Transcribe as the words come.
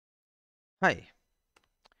Hi,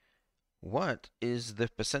 what is the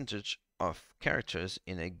percentage of characters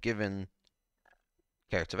in a given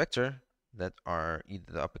character vector that are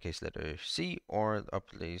either the uppercase letter C or the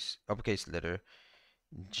uppercase letter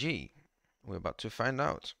G? We're about to find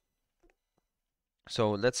out. So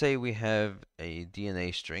let's say we have a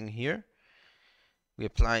DNA string here. We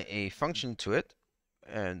apply a function to it,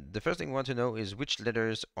 and the first thing we want to know is which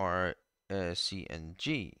letters are C and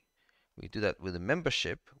G. We do that with a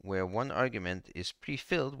membership where one argument is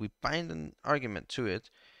pre-filled. We bind an argument to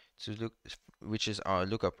it to look, which is our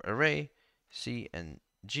lookup array, C and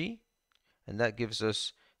G, and that gives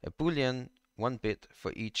us a Boolean 1 bit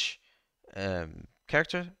for each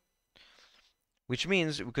character, which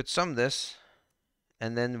means we could sum this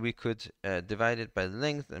and then we could divide it by the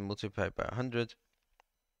length and multiply it by 100.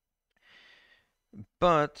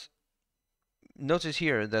 But notice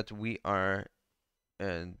here that we are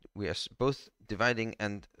both dividing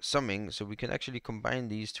and summing, so we can actually combine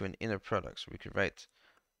these to an inner product. So we could write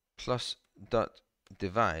plus dot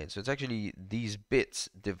divide. So it's actually these bits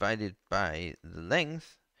divided by the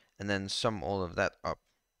length, and then sum all of that up.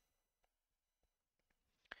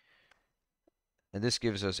 And this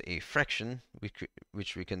gives us a fraction,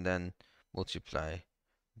 which we can then multiply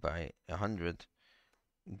by 100,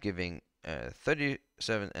 giving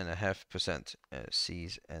 37.5%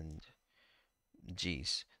 C's and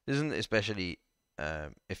G's. This isn't especially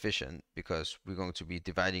efficient because we're going to be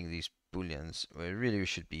dividing these booleans where really we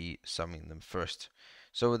should be summing them first.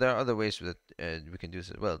 So there are other ways that we can do this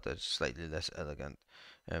as well that's slightly less elegant.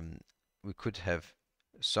 We could have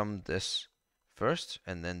summed this first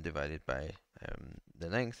and then divided by the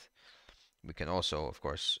length. We can also, of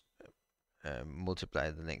course, multiply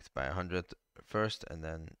the length by 100 first, and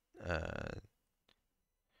then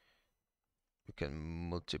we can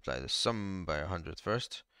multiply the sum by 100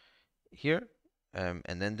 first here,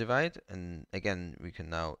 and then divide. And again, we can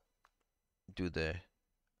now do the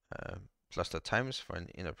plus dot times for an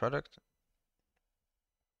inner product.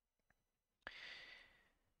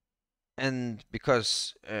 And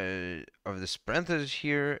because of this parenthesis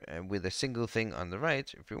here, with a single thing on the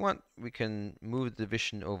right, if we want, we can move the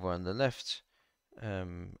division over on the left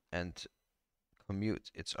and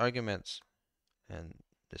commute its arguments. And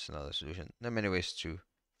this is another solution. There are many ways to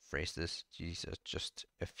phrase this. These are just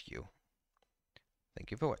a few.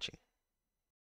 Thank you for watching.